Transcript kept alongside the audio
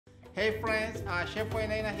Hey friends, Chef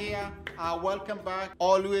Wainaina here. Welcome back.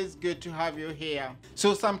 Always good to have you here.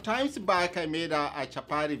 So sometimes back I made a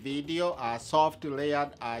chapati video, soft layered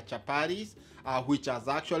chapatis, which has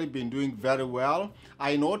actually been doing very well.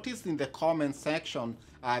 I noticed in the comment section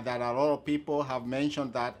that a lot of people have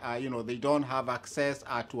mentioned that they don't have access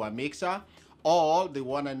to a mixer, or they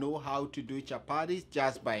want to know how to do chapatis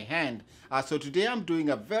just by hand. So today I'm doing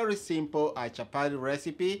a very simple chapati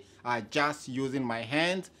recipe, just using my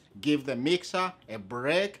hands. Give the mixer a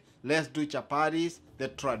break. Let's do chapatis the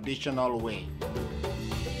traditional way.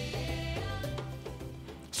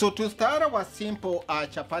 So to start our simple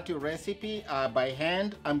chapati recipe by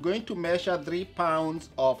hand, I'm going to measure 3 pounds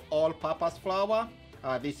of all-purpose flour.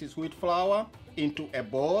 This is wheat flour, into a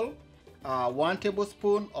bowl. 1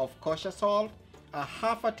 tablespoon of kosher salt, a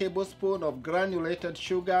half a tablespoon of granulated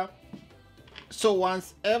sugar. So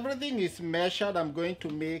once everything is measured, I'm going to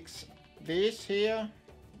mix this here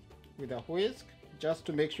with a whisk just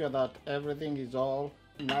to make sure that everything is all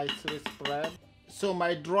nicely spread. So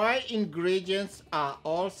my dry ingredients are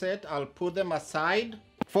all set. I'll put them aside.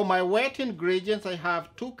 For my wet ingredients, I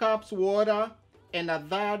have 2 cups water and a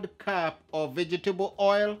 1/3 cup of vegetable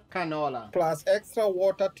oil, canola, plus extra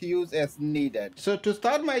water to use as needed. So to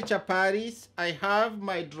start my chapatis, I have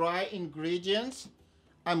my dry ingredients.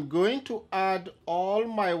 I'm going to add all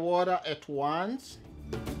my water at once.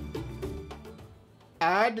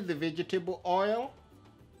 Add the vegetable oil.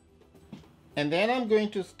 And then I'm going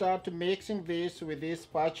to start mixing this with this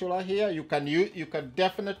spatula here. You can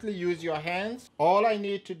definitely use your hands. All I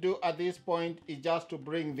need to do at this point is just to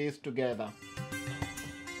bring this together.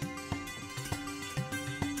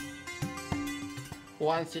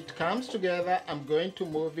 Once it comes together, I'm going to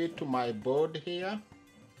move it to my board here.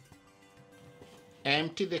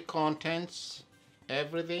 Empty the contents,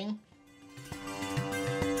 everything.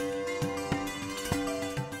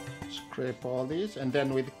 Scrape all this, and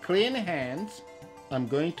then with clean hands, I'm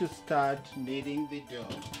going to start kneading the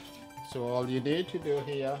dough. So all you need to do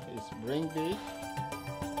here is bring this.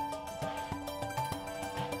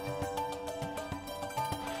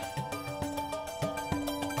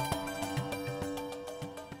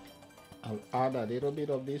 I'll add a little bit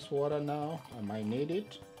of this water now. I might need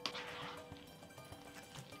it.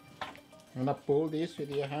 I'm gonna pull this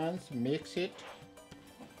with your hands, mix it,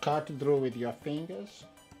 cut through with your fingers.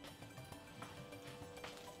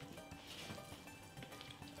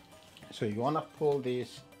 So you wanna pull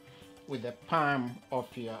this with the palm of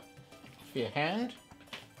your hand.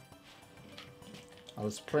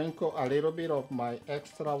 I'll sprinkle a little bit of my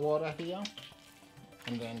extra water here,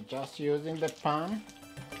 and then just using the palm,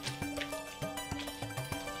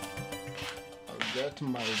 get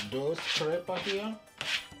my dough scraper here,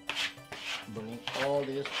 bring all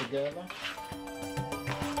this together.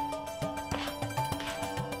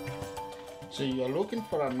 So you're looking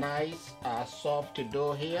for a nice soft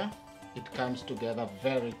dough here. It comes together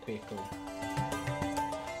very quickly.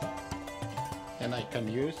 And I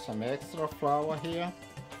can use some extra flour here.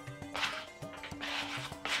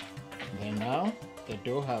 And now the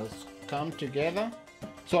dough has come together.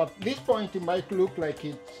 So at this point it might look like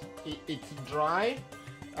it's dry,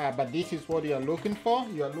 but this is what you're looking for.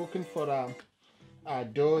 You're looking for a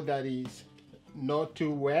dough that is not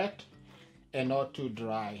too wet and not too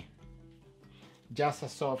dry. Just a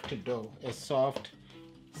soft dough, a soft,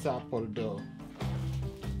 supple dough.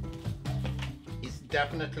 It's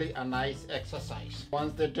definitely a nice exercise.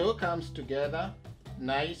 Once the dough comes together,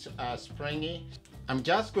 nice, springy, I'm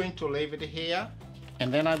just going to leave it here,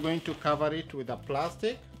 and then I'm going to cover it with a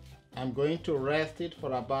plastic. I'm going to rest it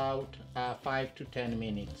for about 5 to 10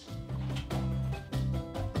 minutes.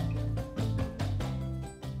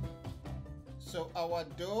 So our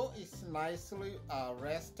dough is nicely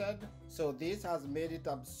rested. So this has made it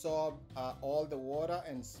absorb all the water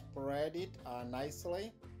and spread it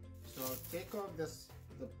nicely. So take off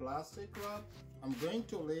the plastic wrap. I'm going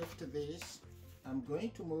to lift this. I'm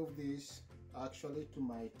going to move this actually to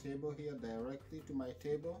my table here, directly to my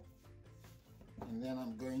table. And then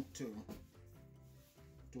I'm going to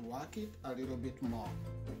work it a little bit more.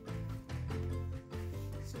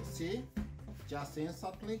 So see, just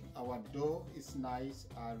instantly our dough is nice,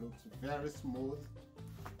 looks very smooth.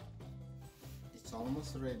 It's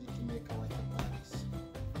almost ready to make our chapatis.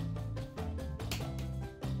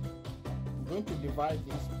 I'm going to divide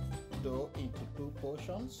this dough into 2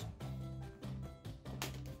 portions,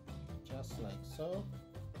 just like so.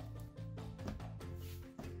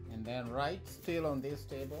 And then right still on this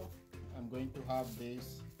table, I'm going to have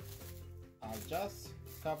this. I'll just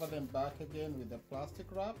cover them back again with the plastic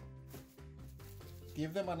wrap.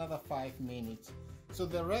 Give them another 5 minutes. So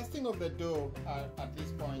the resting of the dough at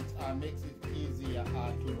this point makes it easier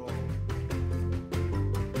to roll.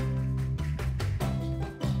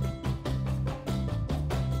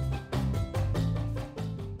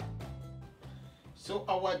 So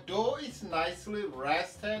our dough is nicely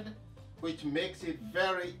rested, which makes it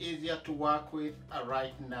very easier to work with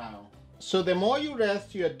right now. So the more you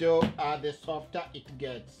rest your dough, the softer it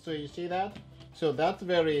gets. So you see that? So that's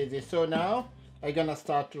very easy. So now I'm gonna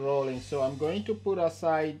start rolling. So I'm going to put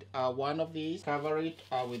aside one of these, cover it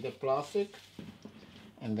with the plastic,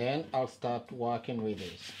 and then I'll start working with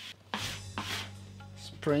this.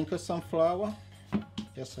 Sprinkle some flour,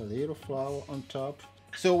 just a little flour on top.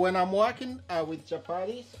 So when I'm working with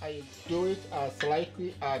chapatis, I do it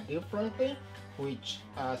slightly differently, which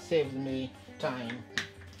saves me time.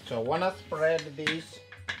 So I want to spread this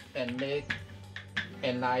and make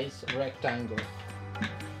a nice rectangle.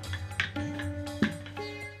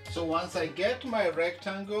 So once I get my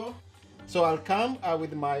rectangle, so I'll come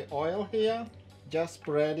with my oil here, just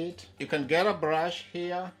spread it. You can get a brush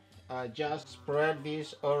here, just spread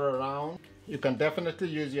this all around. You can definitely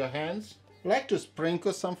use your hands. I like to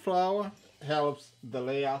sprinkle some flour, helps the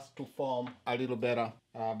layers to form a little better,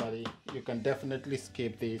 but you can definitely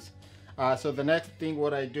skip this. So the next thing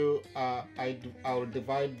what I do, I'll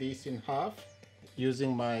divide this in half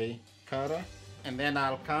using my cutter, and then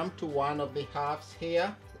I'll come to one of the halves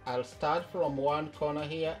here. I'll start from one corner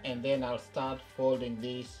here, and then I'll start folding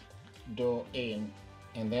this dough in,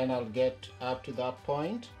 and then I'll get up to that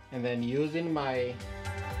point, and then using my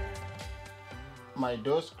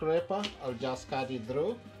dough scraper, I'll just cut it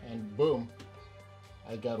through, and boom,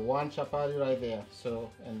 I got one chapati right there.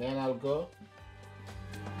 So, and then I'll go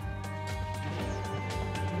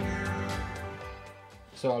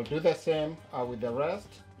so I'll do the same with the rest.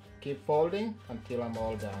 Keep folding until I'm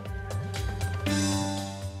all done.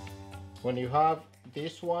 When you have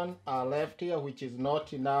this one left here, which is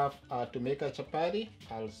not enough to make a chapati,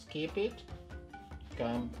 I'll skip it.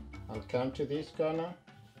 I'll come to this corner,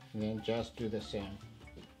 and then just do the same.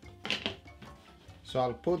 So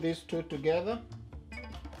I'll put these two together.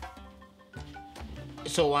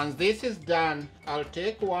 So once this is done, I'll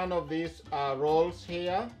take one of these rolls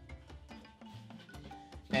here,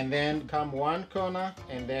 and then come one corner,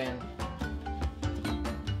 and then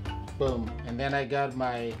boom, and then I got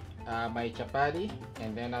my my chapati,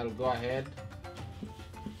 and then I'll go ahead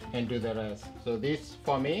and do the rest. So this,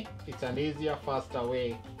 for me, it's an easier, faster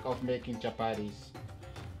way of making chapatis.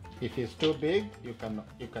 If it's too big, you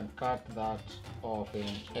can cut that off,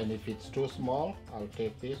 and if it's too small, I'll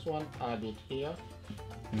take this one, add it here.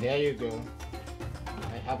 There you go.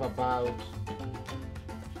 I have about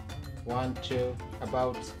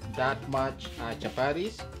about that much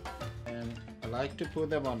chapatis, and I like to put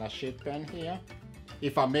them on a sheet pan here.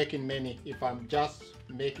 If I'm making many, if I'm just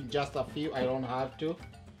making just a few, I don't have to.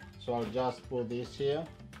 So I'll just put this here,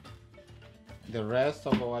 the rest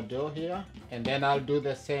of our dough here, and then I'll do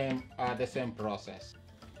the same process.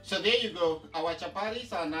 So there you go. Our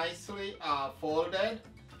chapatis are nicely folded.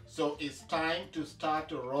 So it's time to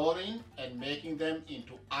start rolling and making them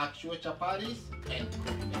into actual chapatis and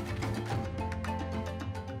cooking them.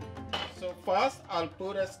 So first I'll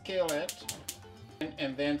put a skillet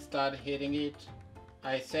and then start heating it.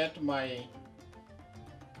 I set my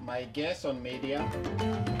gas on medium.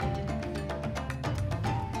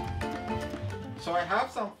 So I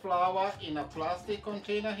have some flour in a plastic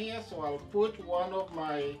container here, so I'll put one of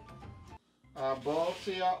my balls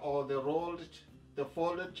here, or the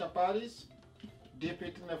folded chapatis, dip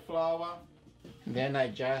it in the flour, then I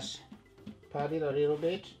just pat it a little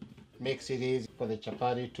bit, makes it easy for the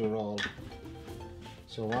chapati to roll.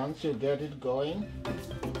 So once you get it going,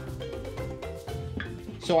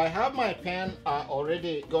 so I have my pan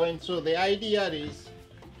already going. So the idea is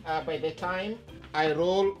by the time I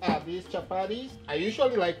roll these chapatis, I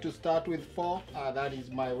usually like to start with 4. That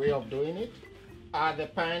is my way of doing it. The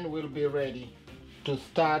pan will be ready to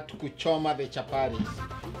start kuchoma the chapatis.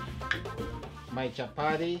 My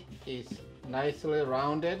chapati is nicely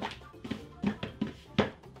rounded.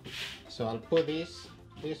 So I'll put this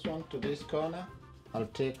one to this corner. I'll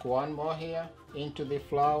take one more here into the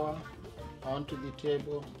flour, onto the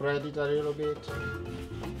table, spread it a little bit,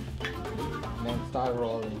 and then start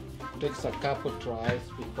rolling. Takes a couple tries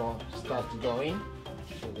before it starts going.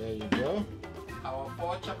 So there you go. Our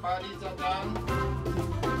 4 chapatis are done.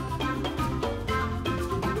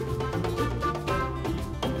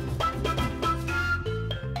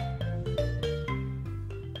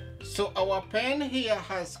 So our pan here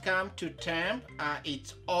has come to temp.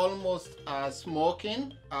 It's almost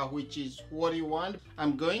smoking, which is what you want.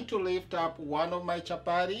 I'm going to lift up one of my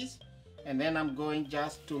chapatis, and then I'm going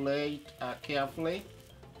just to lay it carefully.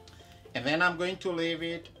 And then I'm going to leave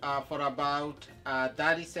it for about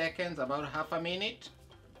 30 seconds, about half a minute.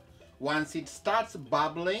 Once it starts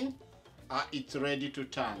bubbling, it's ready to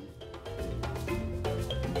turn.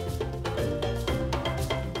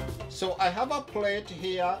 So I have a plate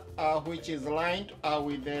here which is lined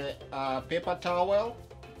with a paper towel,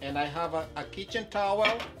 and I have a kitchen towel.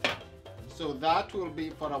 So that will be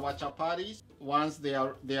for our chapatis once they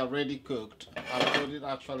are ready cooked. I'll put it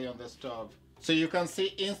actually on the stove. So you can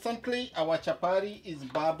see instantly our chapati is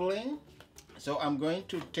bubbling. So I'm going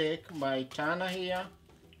to take my turner here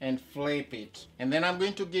and flip it. And then I'm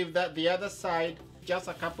going to give that the other side just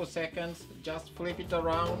a couple seconds, just flip it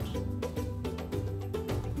around.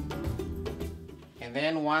 And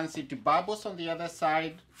then once it bubbles on the other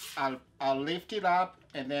side, I'll lift it up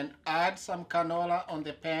and then add some canola on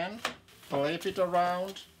the pan, flip it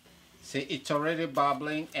around. See, it's already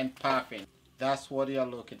bubbling and popping. That's what you're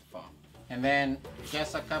looking for. And then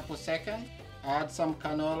just a couple seconds, add some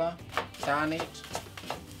canola, turn it,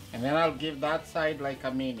 and then I'll give that side like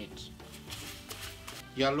a minute.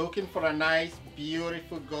 You're looking for a nice,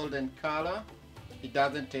 beautiful golden color. It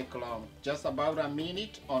doesn't take long, just about a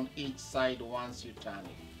minute on each side once you turn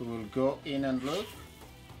it. We will go in and look.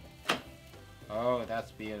 Oh,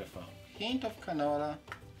 that's beautiful. Hint of canola.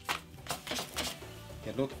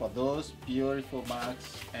 You look for those beautiful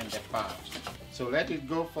marks and the puffs. So let it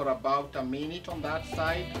go for about a minute on that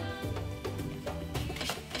side.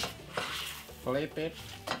 Flip it.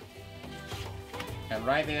 And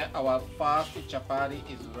right there, our first chapati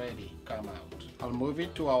is ready. Come out. I'll move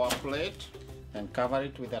it to our plate and cover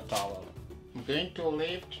it with a towel. I'm going to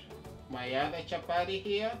lift my other chapati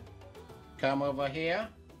here, come over here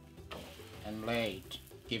and lay it.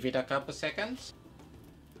 Give it a couple seconds.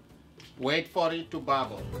 Wait for it to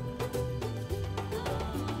bubble.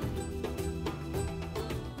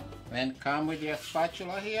 Then come with your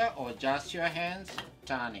spatula here or just your hands,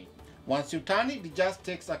 turn it. Once you turn it, it just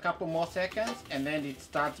takes a couple more seconds and then it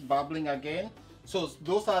starts bubbling again. So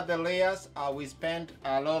those are the layers we spend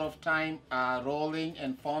a lot of time rolling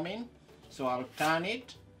and forming. So I'll turn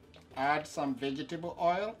it, add some vegetable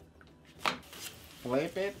oil,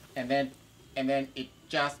 flip it, and then it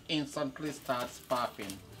just instantly starts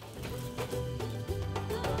popping.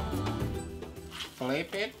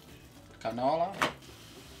 Flip it, canola.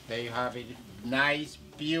 There you have it, nice,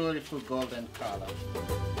 beautiful golden color.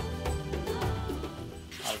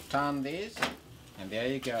 I'll turn this. And there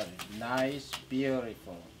you go, nice,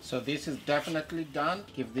 beautiful. So this is definitely done.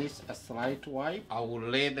 Give this a slight wipe. I will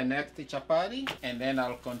lay the next chapati and then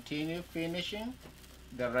I'll continue finishing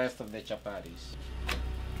the rest of the chapatis.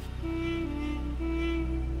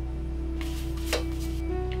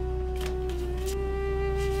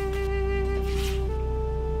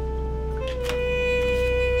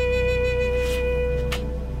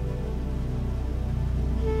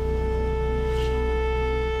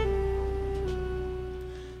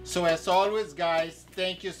 So as always guys,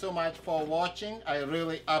 thank you so much for watching. I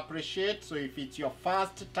really appreciate. So if it's your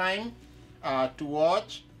first time to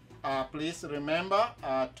watch, please remember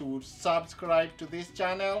to subscribe to this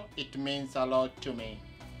channel. It means a lot to me.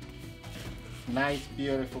 Nice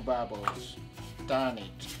beautiful bubbles. Turn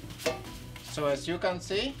it. So as you can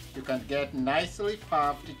see, you can get nicely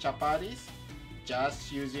puffed chapatis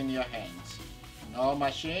just using your hands. No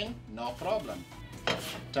machine, no problem.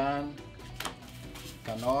 Turn.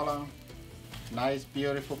 Canola, nice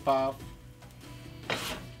beautiful puff,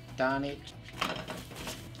 turn it.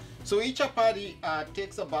 So each chapati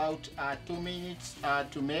takes about 2 minutes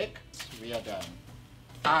to make. We are done.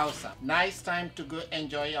 Awesome. Nice time to go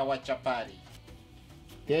enjoy our chapati.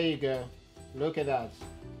 There you go. Look at that.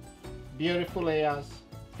 Beautiful layers,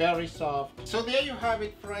 very soft. So there you have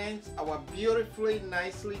it friends, our beautifully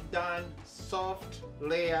nicely done soft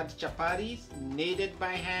layered chapatis kneaded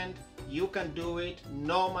by hand. You can do it,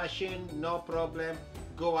 no machine, no problem.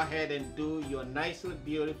 Go ahead and do your nicely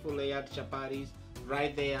beautiful layered chapatis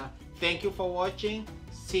right there. Thank you for watching.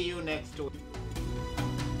 See you next week.